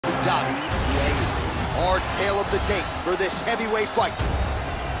Our tale of the tape for this heavyweight fight.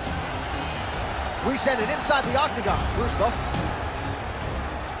 We send it inside the octagon. Bruce Buff.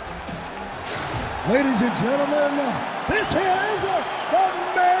 Ladies and gentlemen, this is the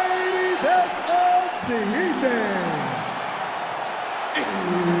main event of the evening.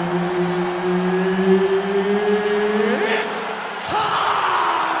 It's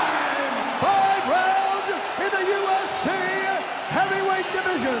time! 5 rounds in the UFC heavyweight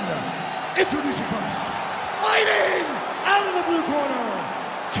division. Introducing first, fighting out of the blue corner,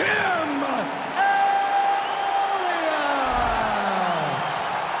 Tim Elliott.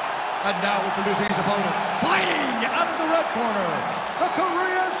 And now introducing his opponent, fighting out of the red corner, the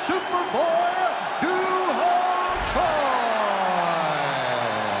Korean Superboy,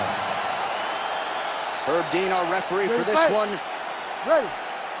 Herb Dean, our referee for this one. Ready.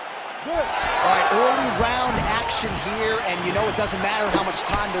 Good. All right, early round action here, and you know it doesn't matter how much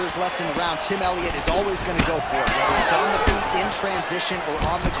time there's left in the round. Tim Elliott is always going to go for it, whether it's on the feet, in transition, or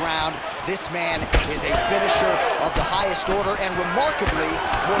on the ground. This man is a finisher of the highest order, and remarkably,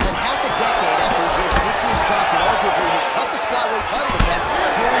 more than half a decade after he gave Demetrius Johnson arguably his toughest flyweight title defense,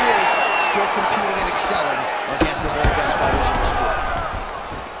 here he is, still competing and excelling against the very best fighters in the sport.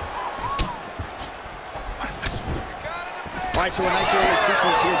 All right, so a nice early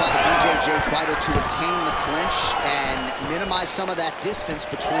sequence here by the BJJ fighter to attain the clinch and minimize some of that distance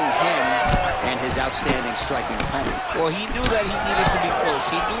between him and his outstanding striking opponent. Well, he knew that he needed to be close.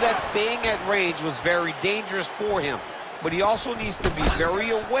 He knew that staying at range was very dangerous for him. But he also needs to be very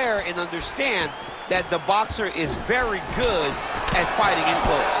aware and understand that the boxer is very good at fighting in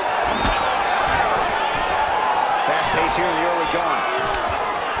close. Fast pace here in the early going.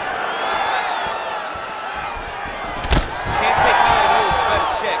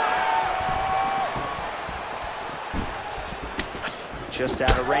 Just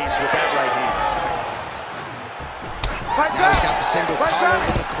out of range with that right hand. Now he's got the single collar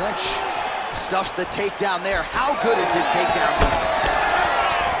in the clinch. Stuffs the takedown there. How good is his takedown defense?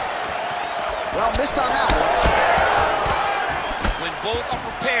 Well, missed on that one. When both are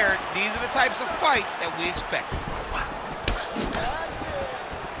prepared, these are the types of fights that we expect.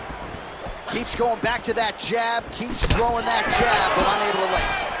 Keeps going back to that jab, keeps throwing that jab, but unable to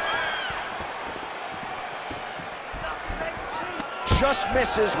land. Just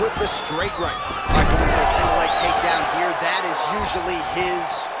misses with the straight right. All right, going for a single leg takedown here. That is usually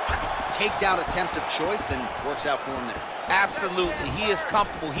his takedown attempt of choice, and works out for him there. Absolutely. He is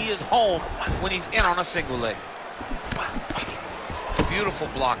comfortable. He is home when he's in on a single leg. Beautiful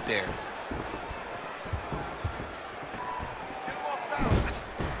block there.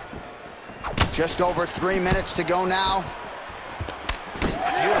 Just over 3 minutes to go now.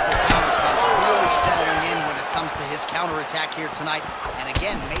 Beautiful counter punch, really settling in when it comes to his counterattack here tonight. And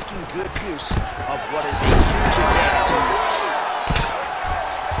again, making good use of what is a huge advantage in reach.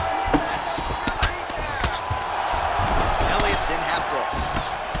 Elliott's in half guard.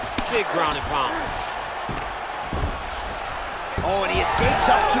 Big ground and pound. Oh, and he escapes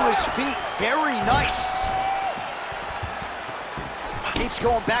up to his feet. Very nice. Keeps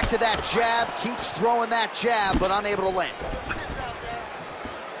going back to that jab, keeps throwing that jab, but unable to land.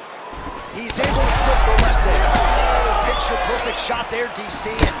 He's able to slip the left there. Oh, picture-perfect shot there,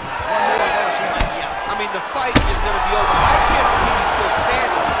 DC, and one more of those, he might be out. I mean, the fight is going to be over. I can't believe he's still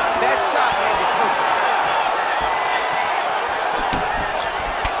standing. That shot landed perfect.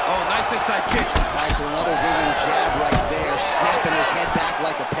 Oh, nice inside kick. All right, so another ringing jab right there, snapping his head back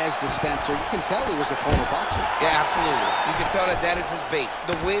like a Pez dispenser. You can tell he was a former boxer. Yeah, absolutely. You can tell that that is his base.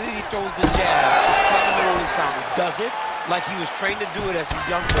 The way that he throws the jab is fundamentally sound. Does it like he was trained to do it as a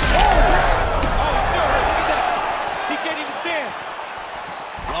young boy. Oh, he's still hurt. Look at that. He can't even stand.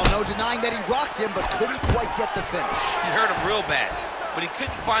 Well, no denying that he rocked him, but couldn't quite get the finish. He hurt him real bad, but he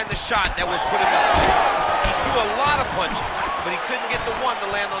couldn't find the shot that would put him to sleep. He threw a lot of punches, but he couldn't get the one to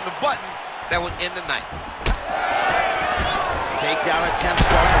land on the button that would end the night. Takedown attempt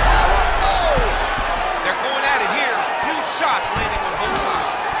starting to pile up. Oh! They're going at it here. Huge shots landing on both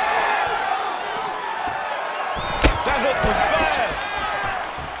sides. That hook was bad.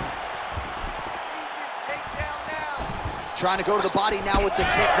 Trying to go to the body now with the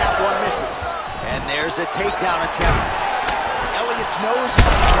kick. That one misses. And there's a takedown attempt. Elliott's nose.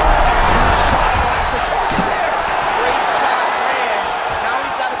 Huge shot finds the target there. Great shot lands. Now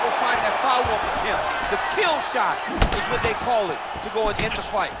he's got to go find that follow-up attempt. The kill shot is what they call it to go and end the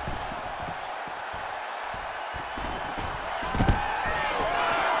fight.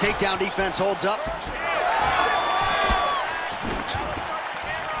 Takedown defense holds up.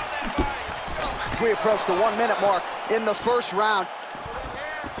 We approach the 1 minute mark in the first round.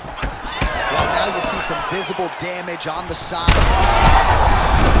 some visible damage on the side. He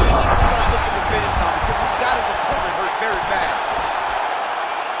needs to start looking to finish now because he's got his opponent hurt very bad.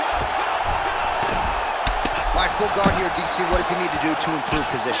 All right, full guard here, DC. What does he need to do to improve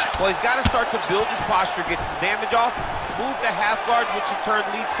position? Well, he's got to start to build his posture, get some damage off, move to half guard, which in turn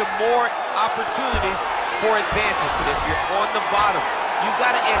leads to more opportunities for advancement. But if you're on the bottom, you've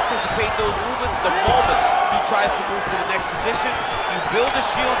got to anticipate those movements the moment he tries to move to the next position. You build a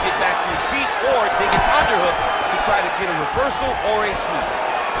shield, get back to your feet, or dig an underhook to try to get a reversal or a sweep.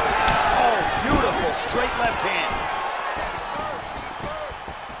 Oh, beautiful straight left hand.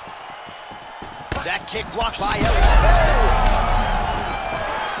 That kick blocked by Elliott. Oh!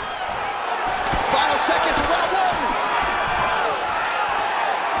 Final seconds of round one.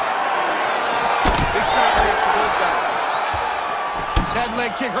 Big shot lands for both guys. That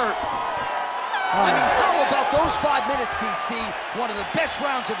leg kick hurt. I mean, how about those 5 minutes, DC? One of the best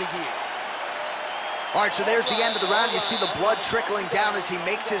rounds of the year. All right, so there's the end of the round. You see the blood trickling down as he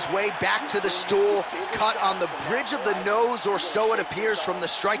makes his way back to the stool. Cut on the bridge of the nose, or so it appears from the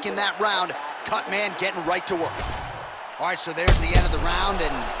strike in that round. Cut man getting right to work. All right, so there's the end of the round,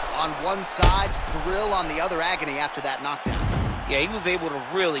 and on one side, thrill, on the other, agony after that knockdown. Yeah, he was able to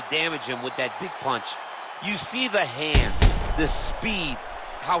really damage him with that big punch. You see the hands, the speed,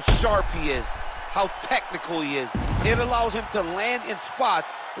 how sharp he is, how technical he is. It allows him to land in spots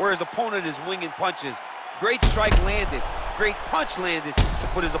where his opponent is winging punches. Great strike landed, great punch landed to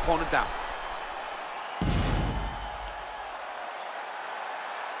put his opponent down.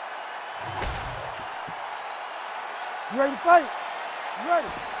 You ready to fight? You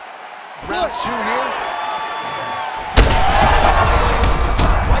ready? Round two here.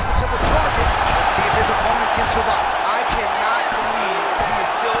 Right to the target. Let's see if his opponent can survive. I cannot believe he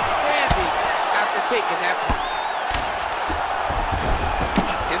is still standing after taking that punch.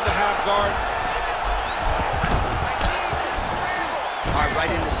 In the half guard. All right,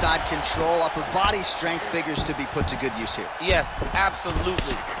 right into side control. Upper body strength figures to be put to good use here. Yes,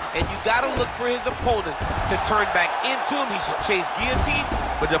 absolutely. And you got to look for his opponent to turn back into him. He should chase guillotine,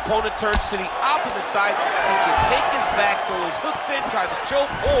 but the opponent turns to the opposite side. He can take his back, throw his hooks in, try to choke,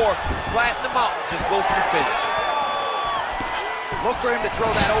 or flatten him out and just go for the finish. Look for him to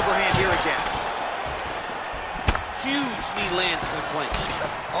throw that overhand here again. Huge knee lands to the clinch.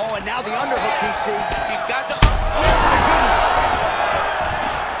 Oh, and now the underhook, DC. He's got the... Oh, my goodness.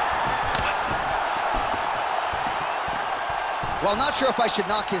 Well, not sure if I should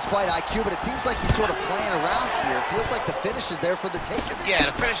knock his fight IQ, but it seems like he's sort of playing around here. It feels like the finish is there for the taking. Yeah,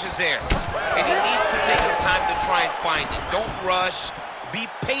 the finish is there. And he needs to take his time to try and find it. Don't rush. Be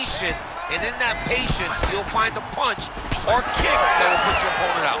patient. And in that patience, you'll find a punch or kick that will put your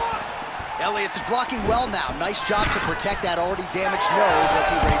opponent out. Elliott's blocking well now. Nice job to protect that already damaged nose as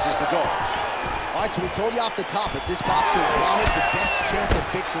he raises the goal. All right, so we told you off the top, if this boxer wanted the best chance of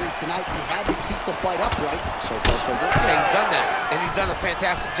victory tonight, he had to keep the fight upright. So far, so good. Yeah, he's done that. And he's done a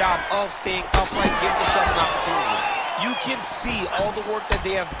fantastic job of staying upright, giving himself an opportunity. You can see all the work that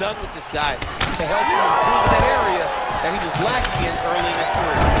they have done with this guy to help him improve that area that he was lacking in early in his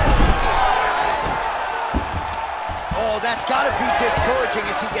career. Oh, that's got to be discouraging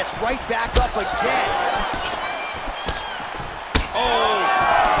as he gets right back up again. Oh!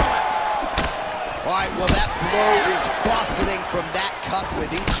 All right, well, that blow is bussing from that cut with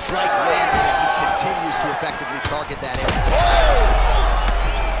each strike landed, and he continues to effectively target that area. Oh!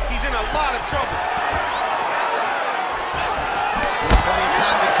 He's in a lot of trouble. Still plenty of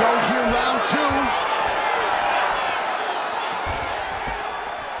time to go here, round two.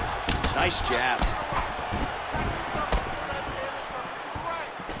 Nice jab.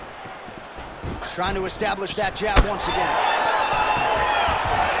 Trying to establish that jab once again.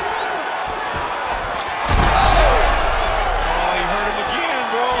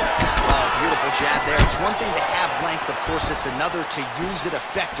 Beautiful jab there. It's one thing to have length, of course, it's another to use it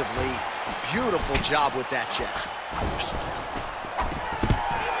effectively. Beautiful job with that jab.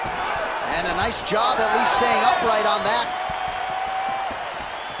 And a nice job at least staying upright on that.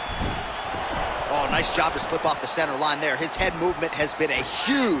 Oh, nice job to slip off the center line there. His head movement has been a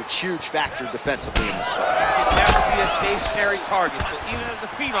huge, huge factor defensively in this fight. It can never be a stationary target, so even if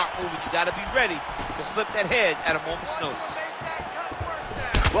the feet aren't moving, you got to be ready to slip that head at a moment's notice.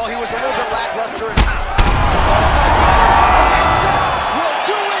 Well, he was a little bit lackluster and will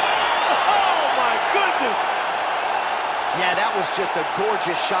do it! Oh, my goodness! Yeah, that was just a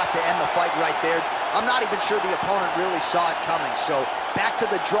gorgeous shot to end the fight right there. I'm not even sure the opponent really saw it coming. So back to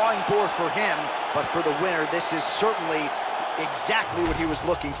the drawing board for him, but for the winner, this is certainly exactly what he was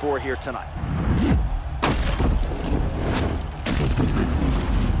looking for here tonight.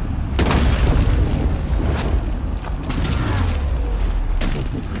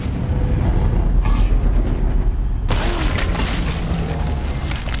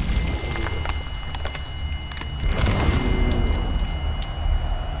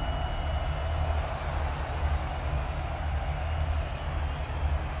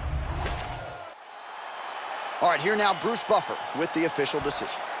 All right, here now, Bruce Buffer with the official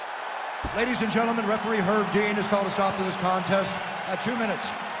decision. Ladies and gentlemen, referee Herb Dean has called a stop to this contest at 2 minutes,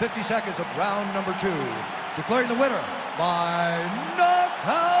 50 seconds of round number 2. Declaring the winner by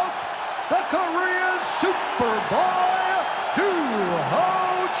knockout, the Korean Superboy,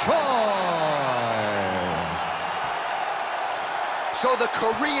 Doo-Ho Choi. So the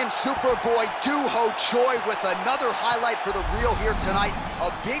Korean Superboy Doo-Ho Choi with another highlight for the reel here tonight.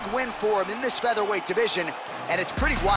 A big win for him in this featherweight division, and it's pretty wild.